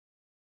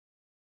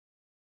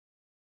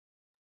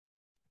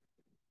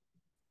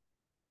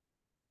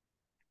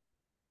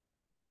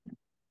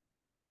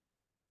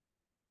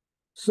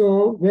So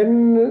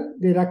when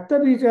the Rakta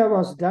Bija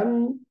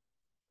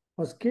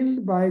was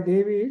killed by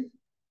Devi,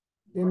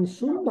 then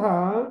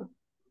Shumbha,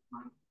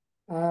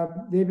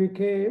 they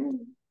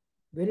became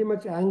very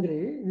much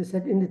angry.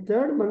 In the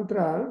third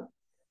mantra,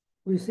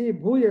 we see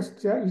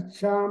Bhuyascha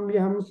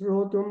Ichhamyam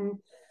Srotum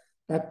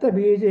Rakta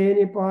Bija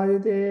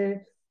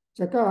Nipadite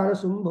Chakara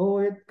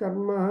Sumbho Yat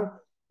Karma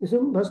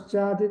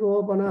Nisumbhaschati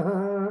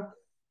Gopanaha.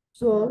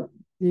 So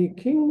the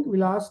king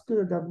will ask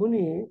the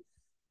Muni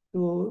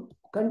to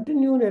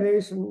continue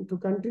narration,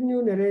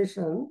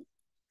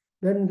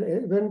 when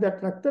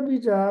that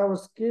Raktabija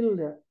was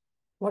killed,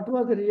 what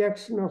was the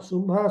reaction of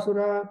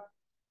Sumbhasura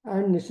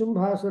and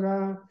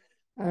Nisumbhasura,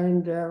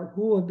 and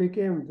who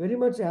became very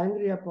much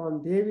angry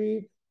upon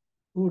Devi,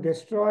 who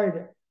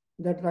destroyed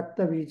that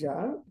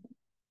Raktabija.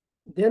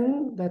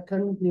 Then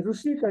the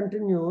Rishi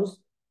continues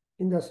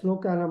in the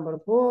sloka number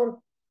 4,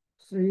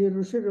 Sri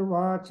Rishi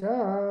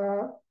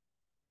Ruvacha.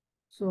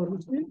 So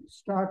Rishi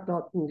start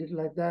talking it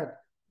like that.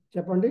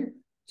 Chapandi,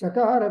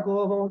 Chakara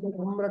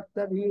Gopam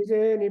Rakta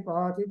Bije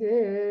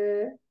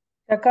Nipatite.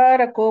 चकार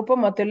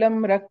कोपमतुलं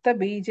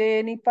रक्तबीजे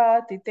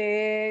निपातिते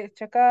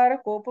चकार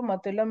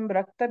कोपमतुलं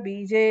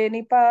रक्तबीजे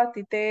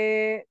निपातिते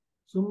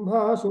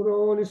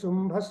Sumbhasuro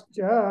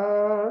Nisumbhascha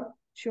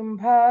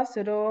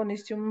शुम्भासुरो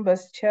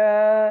निशुम्भश्च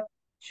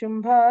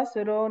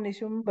शुम्भासुरो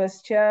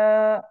निशुम्भश्च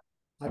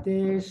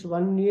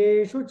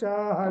Ateshvanyeshu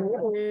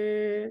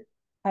Chahane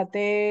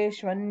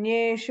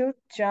हतेष्वन्येषु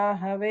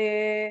चाहवे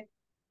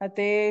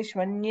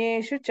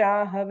हतेष्वन्येषु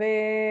चाहवे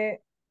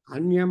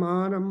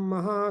Anyamanam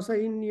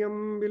Mahasainyam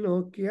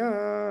Vilokya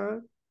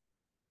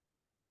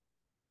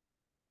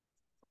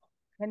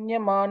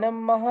हन्यमानं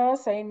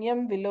महासैन्यं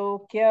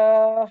विलोक्य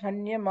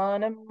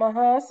हन्यमानं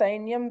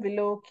महासैन्यं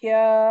विलोक्य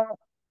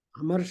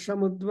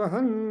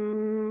Amarshamudvahan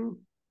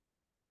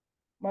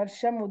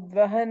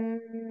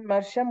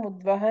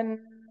मर्षमुद्वहन्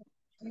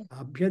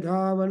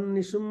Abhyadhavan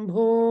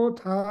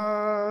Nisumbhotha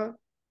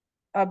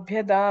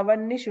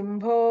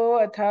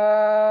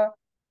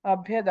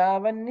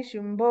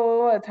अभ्यदावन्निशुम्भो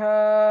अथा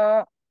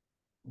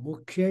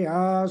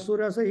Mukhyaya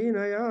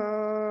Surasainaya.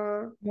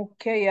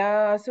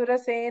 मुख्यया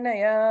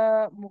सुरसेनया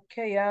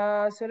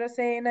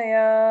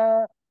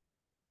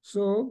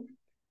So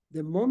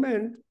the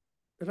moment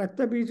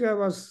Raktabija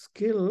was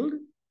killed,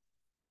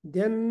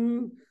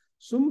 then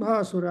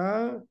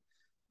Sumbhasura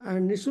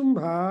and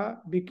Nisumbha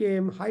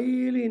became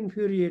highly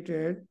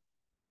infuriated,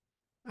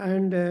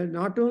 and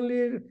not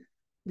only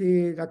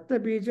the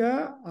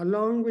Raktabija,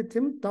 along with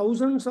him,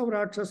 thousands of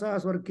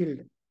Rakshasas were killed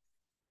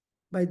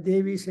by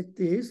Devi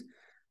Shaktis,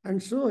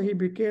 and so he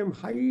became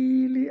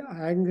highly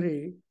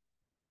angry,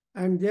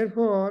 and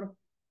therefore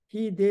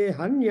he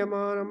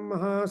Dehanyamanam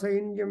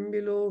Mahasainyam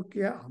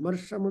Vilokya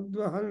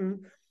Amarshamudvahan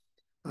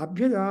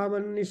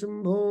Abhyadavan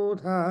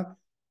Nisumbhotha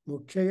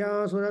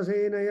Mukhyaya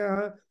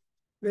Surasenaya.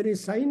 When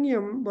his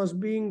Sainyam was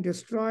being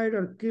destroyed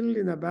or killed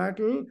in a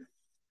battle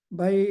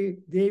by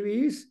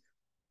Devis,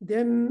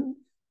 then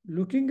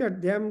looking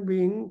at them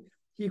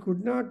he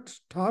could not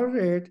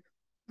tolerate,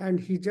 and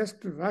he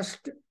just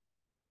rushed,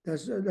 the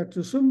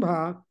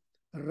Sumbha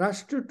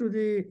rushed to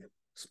the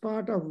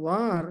spot of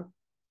war,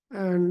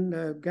 and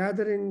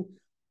gathering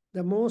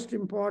the most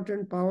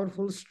important,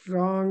 powerful,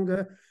 strong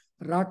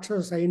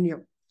Rakshasa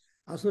Sainyam.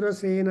 Asura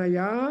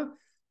Senaya,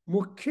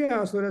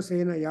 Mukhya Asura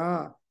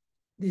Senaya.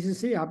 This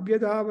is the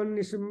Abhyadavan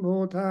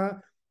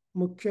Nisimbhotha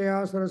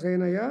Mukhya Asura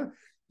Senaya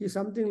is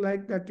something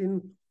like that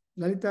in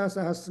Lalita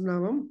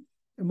Sahasranamam,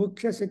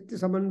 Mukhya Shakti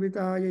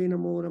Samanvitaya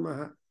Namo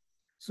Namaha.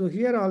 So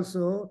here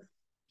also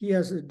he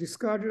has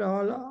discarded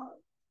all,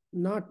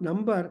 not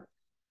number,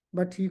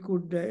 but he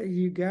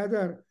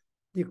gathered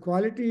the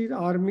quality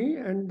army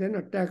and then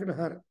attacked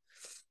her.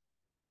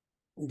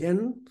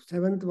 Then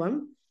 7th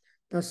one,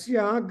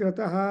 Tasya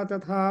Grataha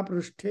Tatha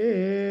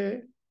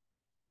Prushthe.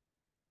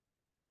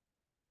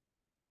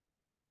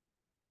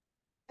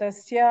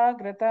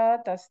 तस्याग्रता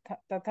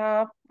तथा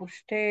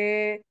पृष्ठे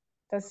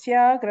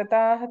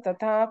तस्याग्रताः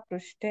तथा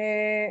पृष्ठे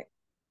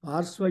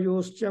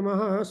Parsvayoschya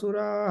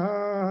Mahasuraha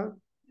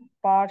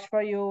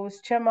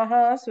पार्श्वयोश्च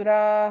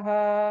महासुराः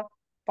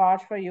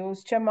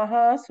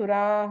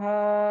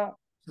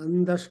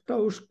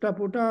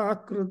Sandashtaushtaputa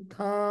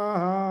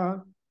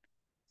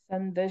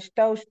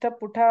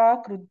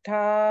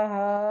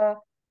Kruddhaha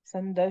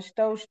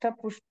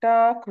सन्दष्टौष्टपुटा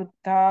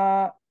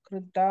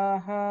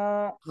क्रुद्धाः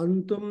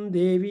Antum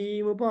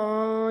Devimupayayuhu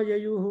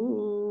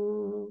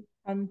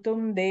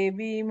हन्तुं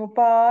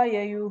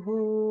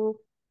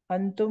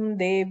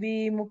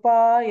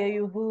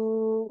देवीमुपाययुः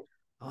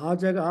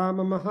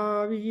Ajagama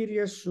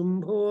Mahavirya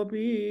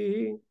Shumbhopi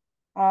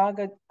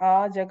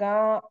आजगाम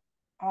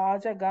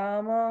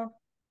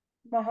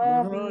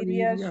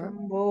Mahavirya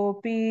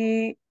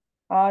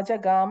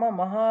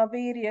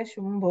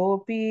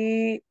महावीर्यशुम्भोऽपि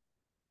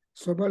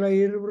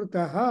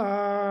Swabalairvrtaha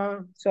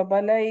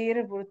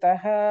स्वबलैर्वृतः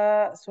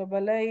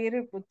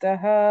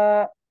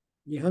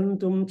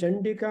Nihantum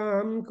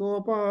Chandikam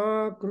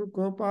Kopat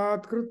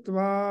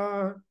Krutva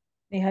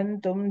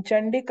निहन्तुं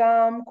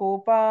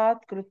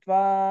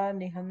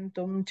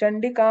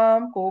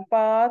चण्डिकां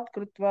कोपात्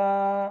कृत्वा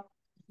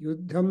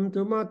Yuddham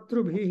tu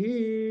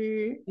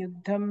matrubhihi.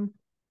 Yuddham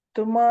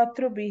tu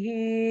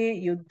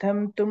matrubihi.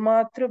 Yuddham tu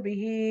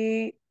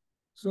matrubihi.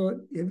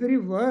 So every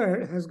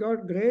word has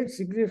got great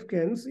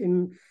significance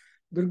in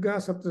Durga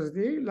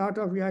Saptasati. Lot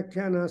of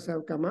Vyakhyanas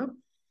have come up.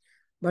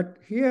 But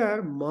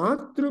here,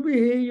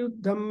 Matrubhihi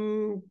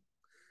Yuddham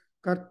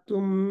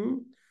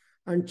Kartum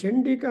and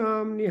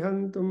Chandikam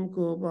Nihantum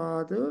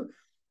Kopat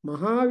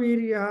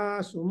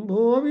Mahavirya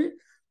Sumbhovi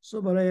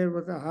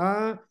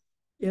Subhalayarvataha.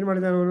 ಏನು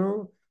ಮಾಡಿದ ಅವನು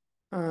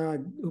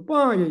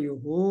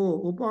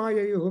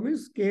ಉಪಾಯಯುಹು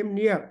means came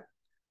near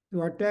to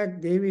attack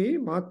Devi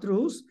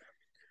Matrus.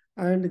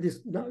 And this,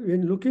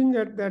 when looking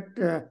at that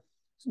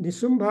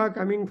Nisumbha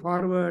coming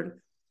forward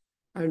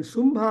and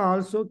Sumbha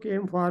also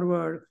came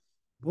forward,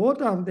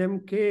 both of them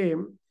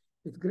came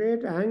with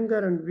great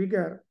anger and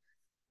vigor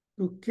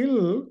to kill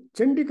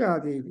Chandika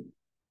Devi.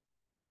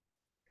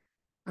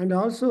 And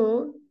also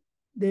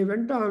they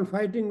went on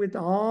fighting with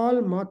all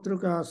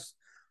Matrukas,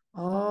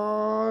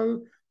 all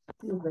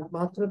the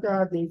Matruka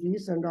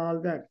Devis and all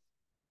that.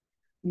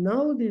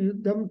 Now the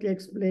Yuddham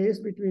takes place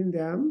between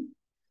them,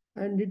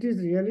 and it is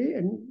really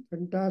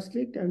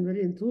fantastic and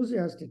very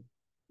enthusiastic.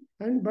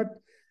 But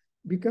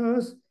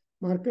because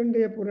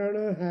Markandeya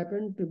Purana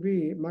happened to be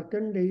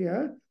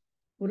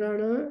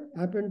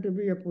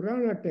a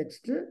Purana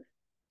text,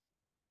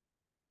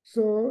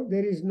 so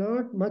there is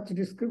not much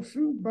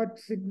description, but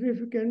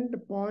significant,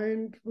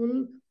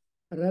 pointful,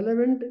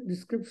 relevant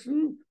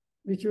description,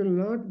 which will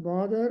not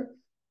bother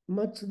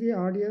much the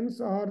audience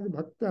or the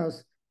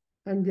bhaktas,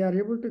 and they are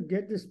able to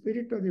get the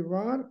spirit of the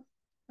war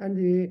and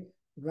the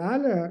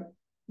valor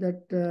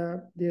that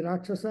the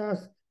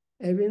Rakshasas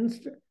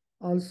evinced,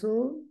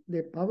 also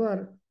the power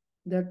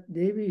that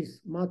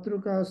Devis,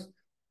 Matrukas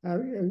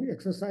have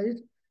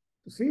exercised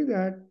to see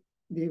that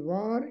the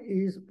war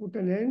is put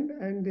an end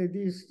and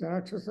these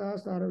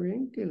Rakshasas are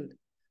being killed.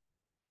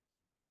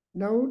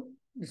 Now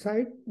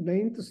recite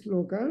 9th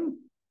sloka.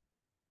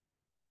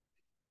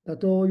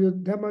 Tato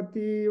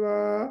yuddhamativa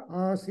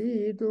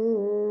asitu.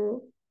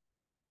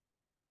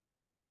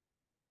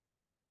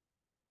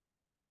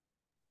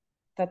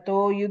 Tato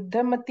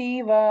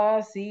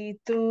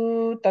yuddhamativasitu.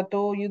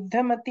 Tato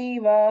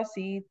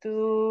yuddhamativasitu.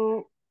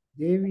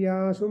 Devya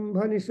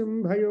Shumbha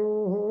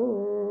Nisumbhayoho.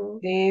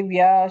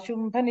 Devya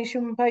Shumbha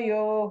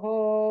Nishumbhayoho.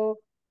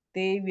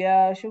 Devya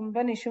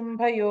Shumbha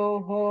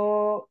Nishumbhayoho.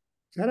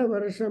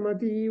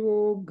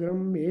 Sharavarshamatīvogram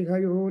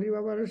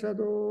meghayoriva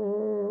varshato.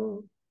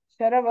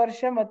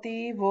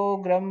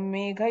 Sharavarshamatīvogram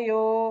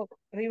meghayo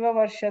riva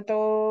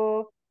varshato.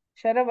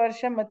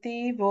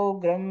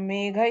 Sharavarshamatīvogram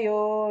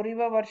meghayo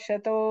riva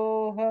varshato.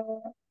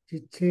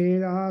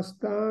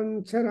 Chichedastan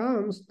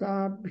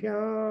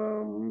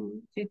charamstabhyam.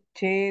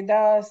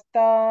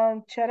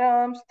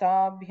 Chichedastācharam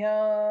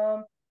stābhyam.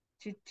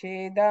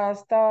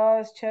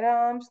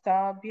 Chichedastācharam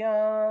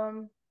stābhyam.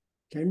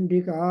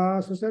 Chandika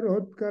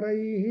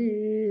susarotkaraihi.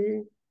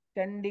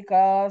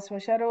 Chandika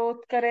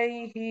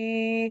swasharotkaraihi.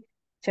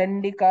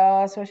 Chandika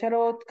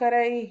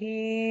swasharotkaraihi.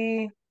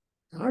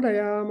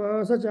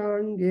 Tadayamasa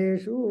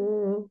changeshu.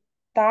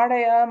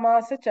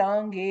 Tadayamasa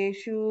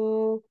changeshu.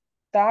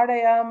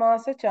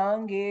 Tadayamasa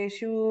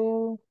changeshu.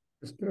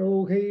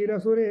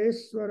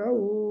 Shastraughaisureshwarau.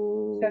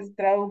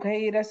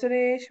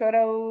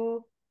 Shastraughaisureshwarau.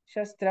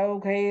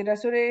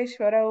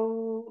 Shastraughaisureshwarau.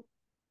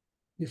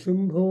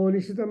 Nisumbho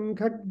nishitam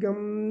khadgam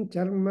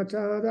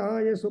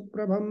charmachadaya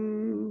suprabham.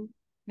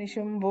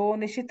 Nishumbo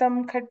nishitam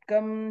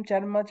khadgam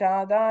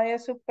charmachadaya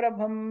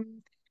suprabham.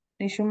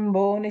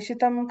 Nishumbo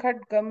nishitam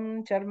khadgam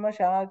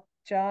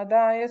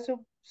charmachadaya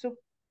suprabham.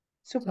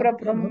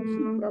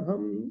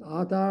 Suprabham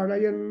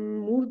atadayan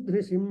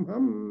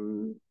murdhrisimham.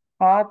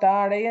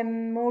 Atadayan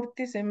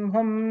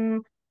murtisimham.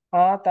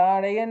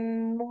 Atadayan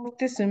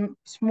murtisimham.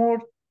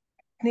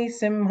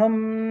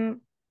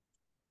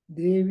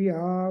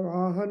 Devya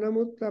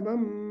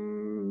vahanamuttamam.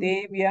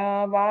 Devya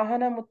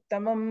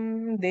vahanamuttamam.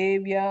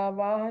 Devya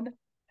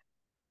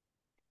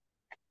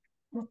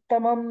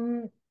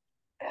vahanamuttamam.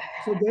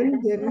 So then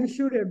there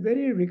ensued a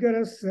very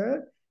vigorous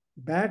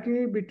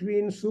battle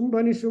between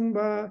Sumbha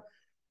Nisumbha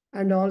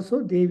and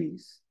also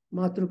Devis,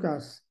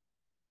 Matrukas.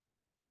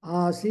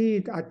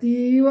 Asit,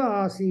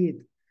 Ativa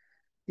Asit.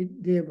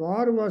 The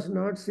war was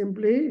not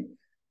simply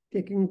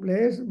taking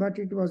place, but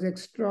it was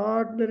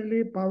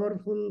extraordinarily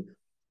powerful,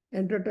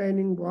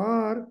 entertaining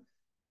war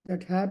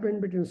that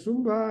happened between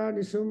Sumbha,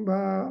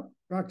 Nisumbha,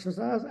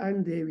 Rakshasas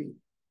and Devi.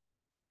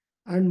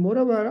 And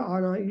moreover,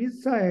 on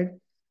each side,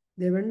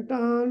 they went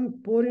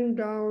on pouring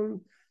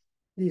down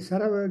the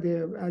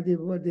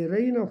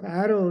rain of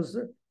arrows,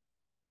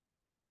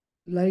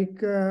 like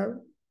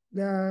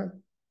the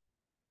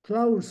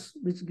clouds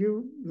which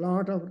give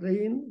lot of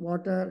rain,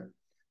 water.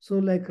 So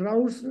like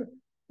clouds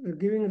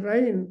giving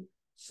rain,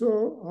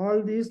 so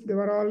all these, they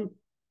were all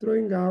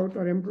throwing out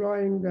or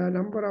employing the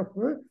number of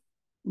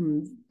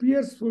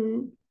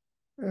pierceful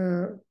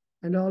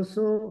and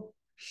also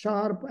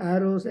sharp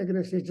arrows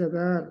against each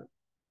other.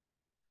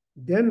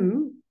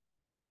 Then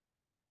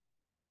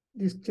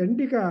this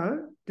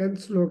Chandika,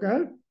 10th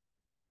sloka,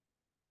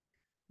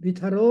 with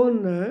her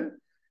own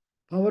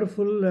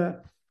powerful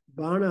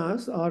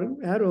banas or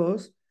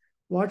arrows,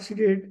 what she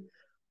did,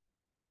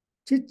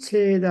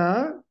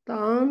 chicheda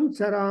tam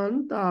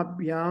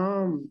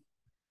charantabhyam.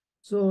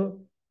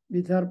 So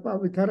with her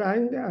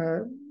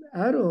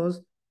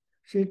arrows,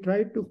 she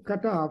tried to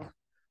cut off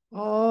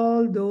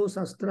all those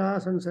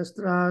astras and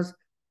shastras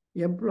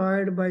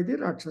employed by the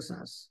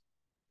Rakshasas.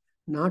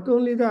 Not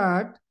only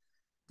that,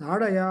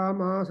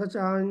 ताडयामास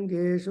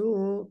चाङ्गेषु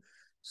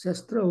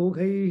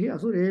शस्त्रौघैः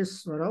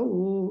असुरेश्वरौ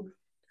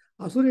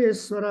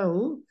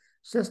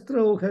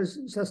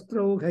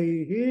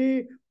शस्त्रौघैः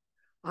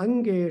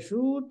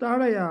angeshu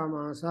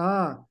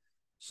tadayamasa.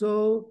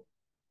 So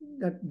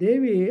that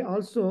Devi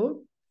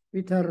also,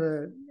 with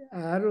her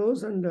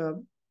arrows and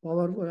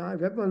powerful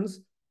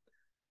weapons,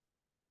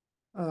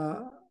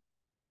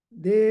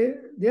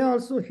 they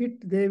also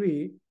hit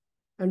Devi,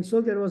 and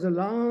so there was a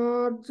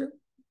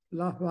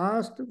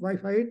vast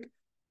fight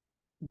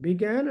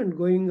began and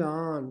going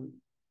on.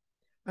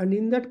 And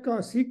in that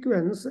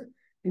sequence,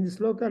 in the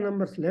sloka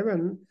number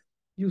 11,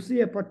 you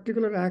see a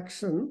particular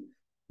action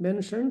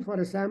mentioned for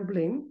a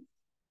sampling,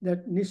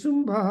 that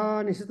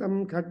Nisumbha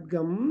Nisitam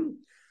Khadgam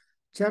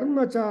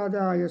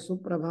Charmachadaya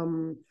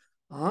Suprabham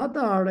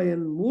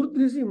Atadayan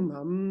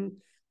Murdhisimham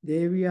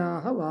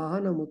Devyaha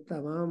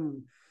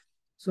Vahanamuttamam.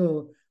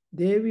 So,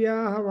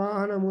 Devyaha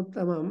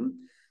Vahanamuttamam,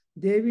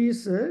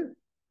 Devi's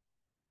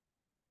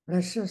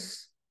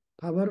precious,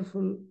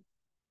 powerful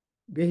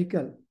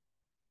vehicle,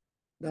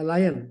 the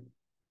lion.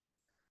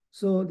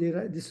 So, the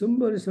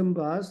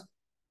Sumbhas,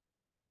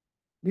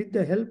 with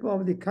the help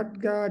of the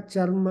Khatga,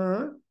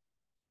 Charma,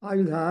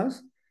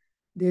 Ayudhas,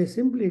 they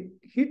simply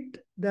hit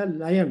the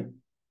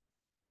lion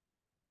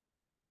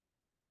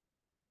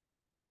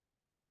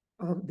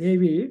of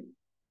Devi.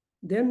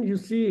 Then you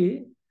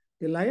see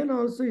the lion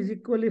also is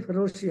equally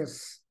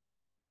ferocious.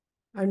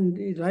 And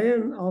the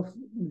lion of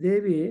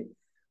Devi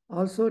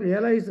also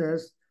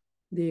realizes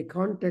the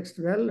context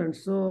well, and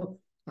so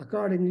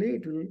accordingly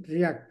it will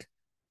react.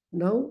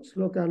 Now,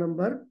 sloka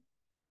number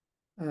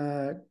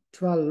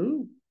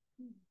 12.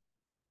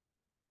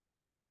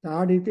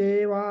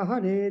 Tadite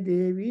vahane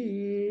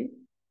devi.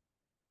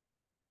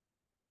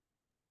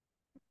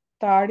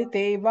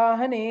 Tadite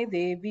vahane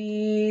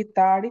devi,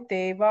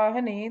 tadite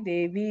vahane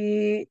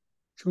devi.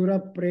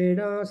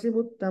 Shuraprenasi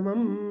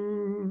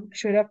muttamam.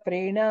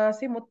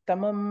 Kshurapreenasi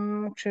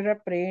muttamam,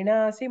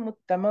 kshurapreenasi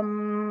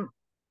muttamam.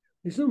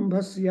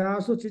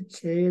 Nisumbhasyasu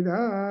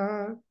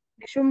chicheda.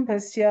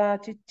 Nishumbhasya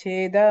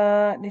chicheda,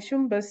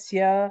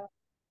 nishumbhasya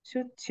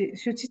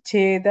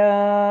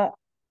shuchicheda.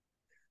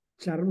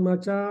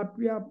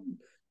 Charmachapi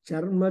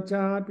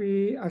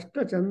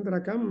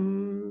ashtachandrakam.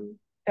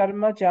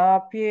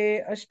 Charmachapye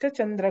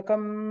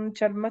ashtachandrakam,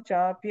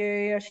 charmachapye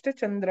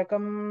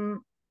ashtachandrakam.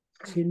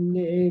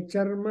 Chinne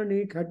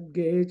charmani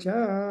khadgecha.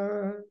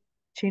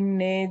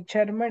 Chinne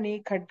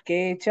charmani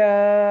khatge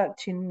cha,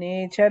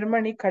 chinne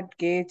charmani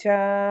khatge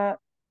cha.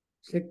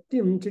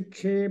 Shaktim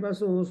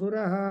chikshepaso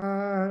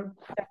suraha.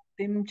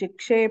 Shaktim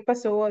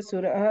chikshepaso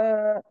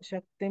asuraha,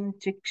 shaktim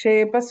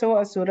chikshepaso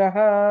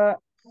asuraha.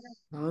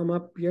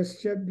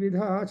 Tamapyasya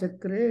dvidha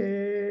chakre.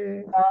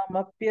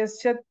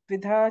 तामप्यस्य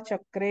द्विधा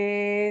चक्रे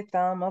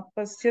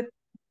तामपस्य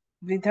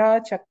द्विधा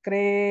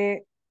चक्रे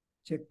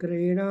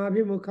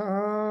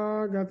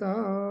Chakrenabhimukha gata.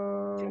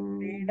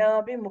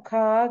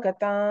 चक्रेणाभिमुखा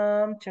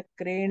गतां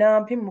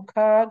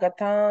चक्रेणाभिमुखा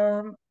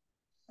गताम्.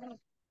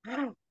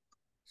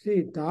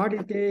 See,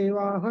 tadite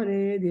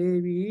vahane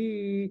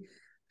devi.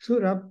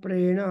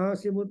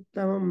 Shuraprenasi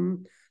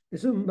muttamam.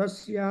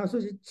 Nisumbhasya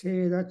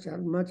suchicheda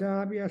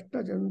charmachapi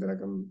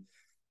ashtachandrakam.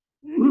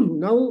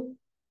 Now,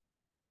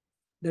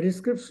 the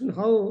description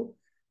how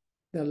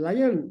the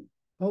lion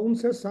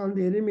pounces on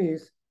the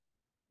enemies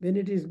when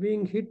it is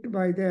being hit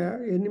by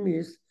the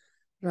enemies,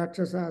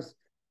 Rakshasas.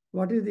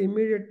 What is the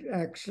immediate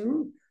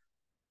action?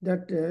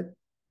 That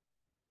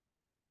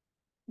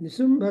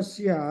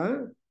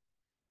Nisumbhasya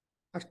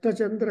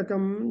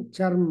Ashtachandrakam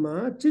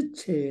Charma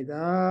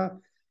Chicheda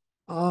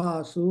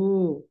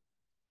Asu.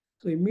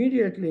 So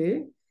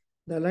immediately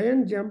the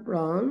lion jumped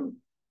on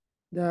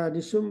the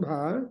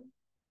Nisumbha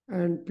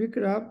and picked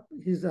up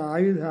his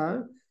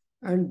Ayudha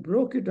and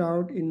broke it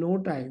out in no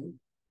time.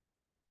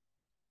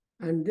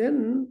 And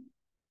then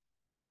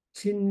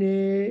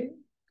Chinne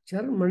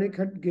Charmani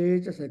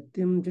Khatge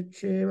Satyam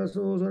Chicheva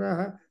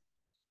Sosuraha.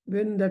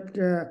 When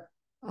that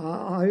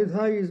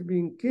Ayudha is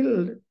being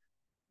killed,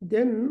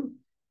 then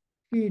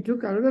he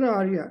took another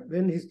arya.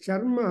 When his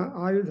Charma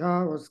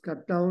Ayudha was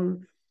cut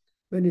down,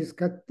 when his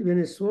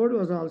sword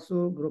was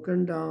also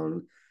broken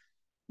down,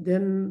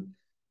 then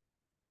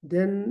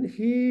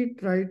he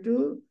tried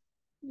to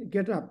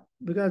get up,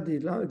 because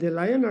the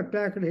lion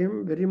attacked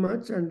him very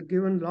much and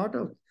given a lot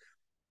of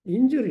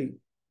injury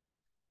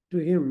to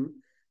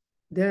him.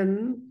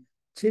 Then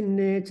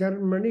Chinne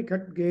Charmani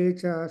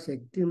Khatgecha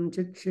Shaktim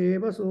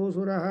Chiksheva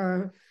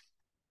Sosuraha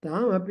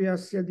Tamapi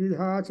Asya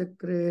Dvidha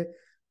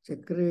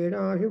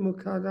Chakrena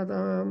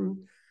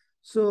Himukhagatam.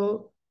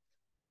 So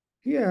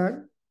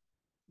here,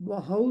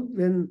 how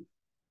when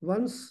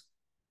once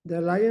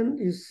the lion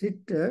is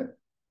hit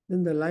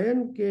Then the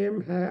lion came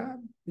with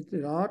a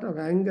lot of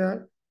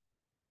anger,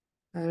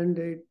 and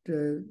it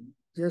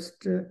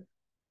just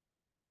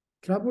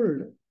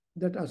troubled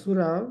that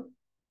asura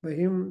by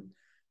him,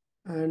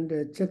 and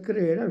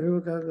chakrena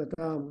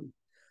vivakagatam.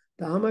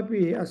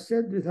 Tamapi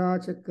asya dvitha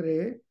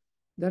chakre,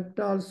 that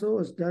also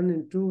was done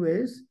in two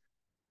ways.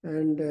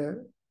 And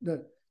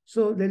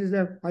so there is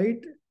a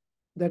fight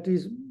that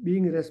is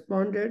being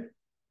responded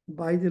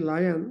by the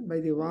lion, by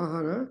the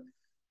Vahana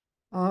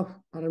of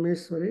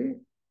Parameswari,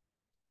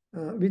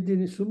 with the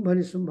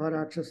Nishumbha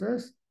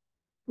Rakshasas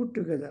put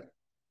together.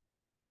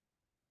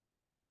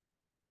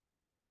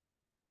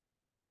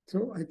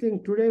 So I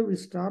think today we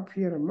stop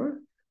here, Amma,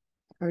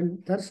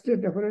 and Thursday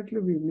definitely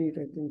we meet,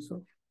 I think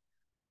so.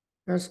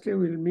 Thursday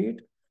we'll meet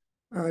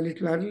a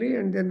little early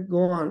and then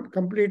go on,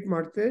 complete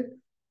Marte.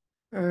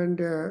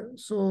 And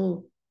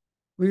so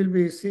we'll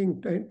be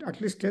seeing at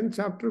least 10th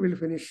chapter we'll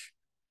finish.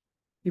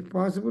 If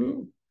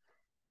possible,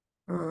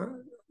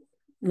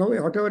 now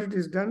whatever it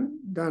is done.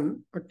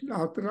 But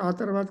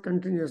Atharvat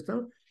continues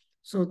now.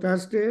 So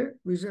Thursday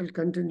we shall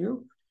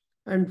continue,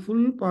 and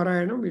full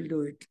Parayanam we'll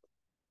do it.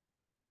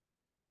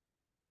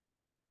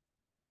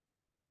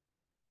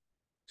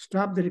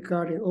 Stop the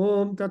recording.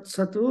 Om Tat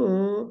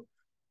Satu.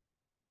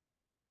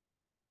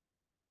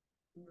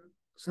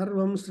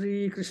 Sarvam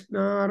Sri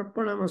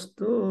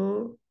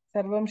Krishnarpanamastu.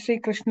 सर्वं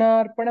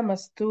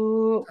श्रीकृष्णार्पणमस्तु.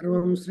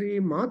 सर्वं श्री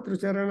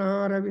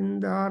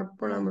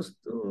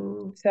मातृचरणारविन्दार्पणमस्तु.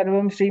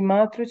 सर्वं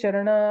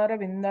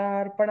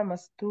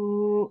श्रीमातृचरणारविन्दार्पणमस्तु.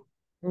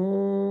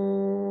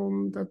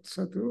 Om Tat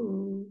Satu.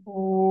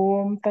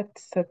 ॐ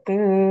तत्सत्.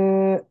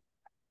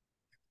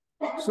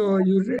 So you